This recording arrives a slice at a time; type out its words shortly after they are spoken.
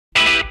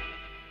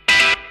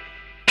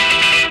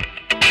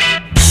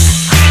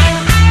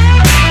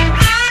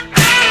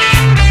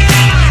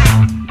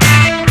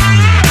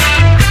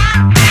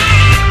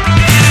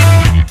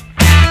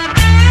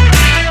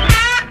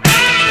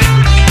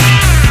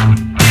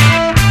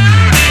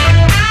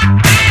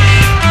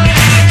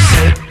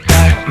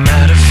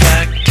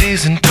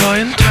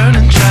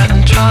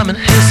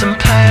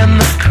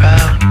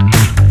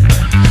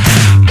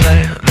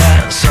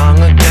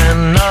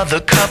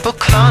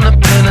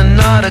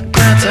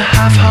a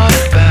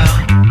half-hearted bell.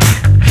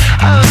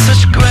 Oh,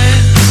 such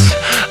grace,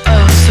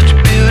 oh, such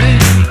beauty,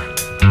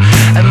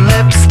 and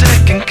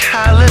lipstick and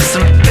callus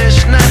and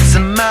fishnets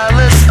and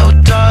malice. Oh,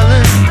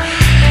 darling,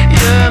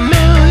 you're a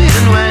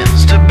million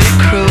ways to be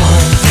cruel.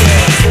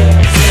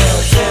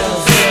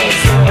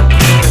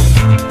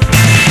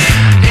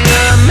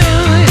 You're a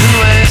million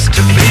ways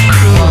to be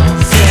cruel.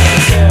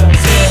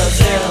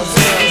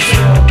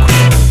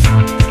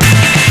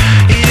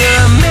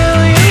 You're a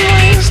million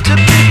ways to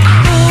be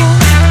cruel.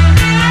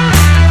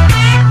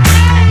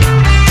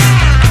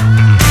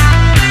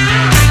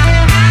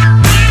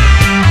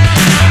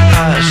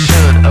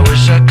 I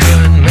wish I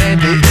could.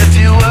 Maybe if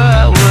you were,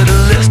 I would a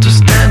list of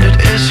standard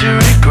issue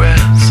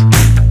regrets.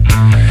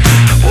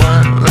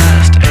 One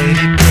last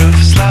 80 proof,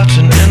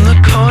 slouching in the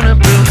corner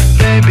booth.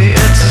 Baby,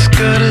 it's as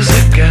good as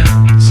it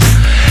gets.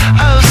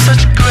 Oh,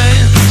 such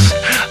grace,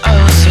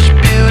 oh, such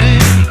beauty,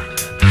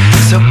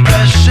 so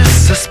precious,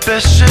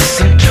 suspicious,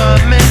 and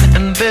charming,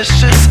 and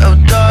vicious. Oh,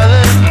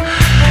 darling,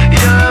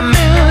 you're a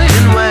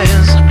million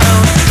ways.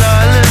 Oh,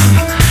 darling,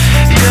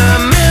 you're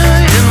a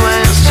million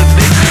ways to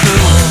be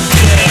cruel.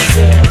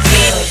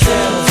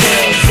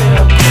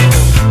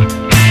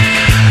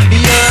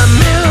 You're a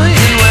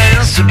million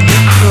ways to be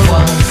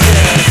cruel.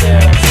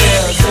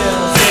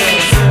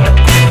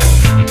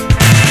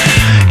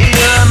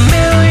 You're a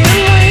million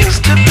ways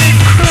to be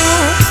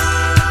cruel.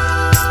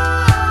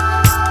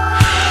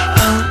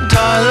 Oh,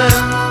 darling.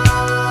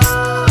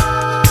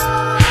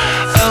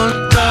 Oh,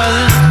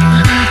 darling.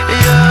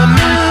 You're a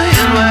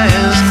million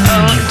ways.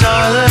 Oh,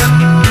 darling.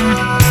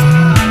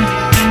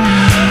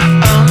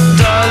 Oh,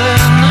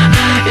 darling.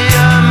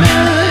 You're a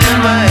million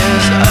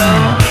ways. Oh,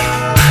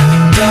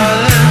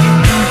 darling.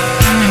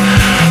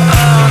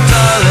 Oh,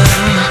 darling.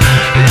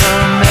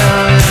 You're a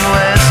million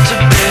ways to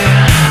be.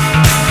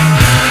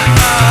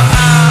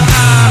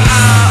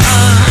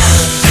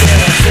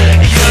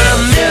 You're a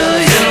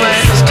million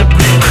ways to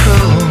be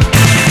cruel.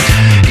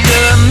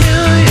 You're a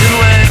million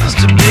ways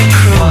to be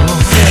cruel.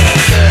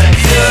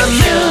 You're a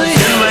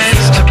million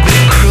ways to be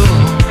cruel.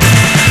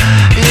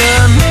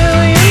 You're a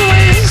million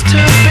ways to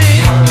be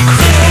cruel.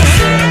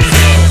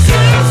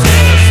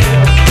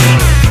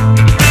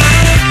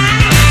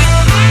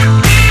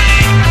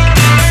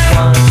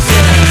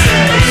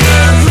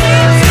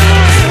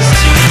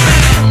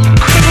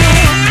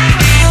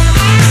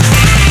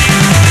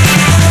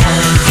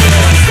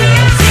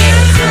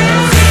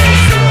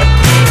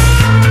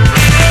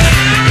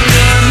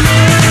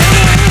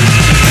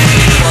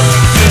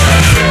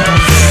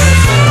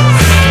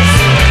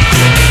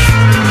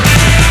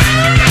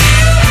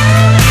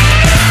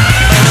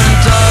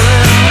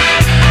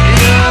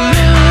 You're a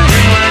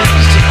million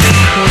ways to be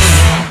cruel.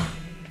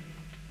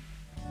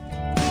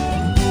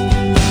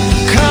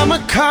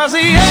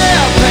 Kamikaze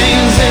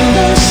airplanes in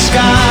the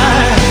sky.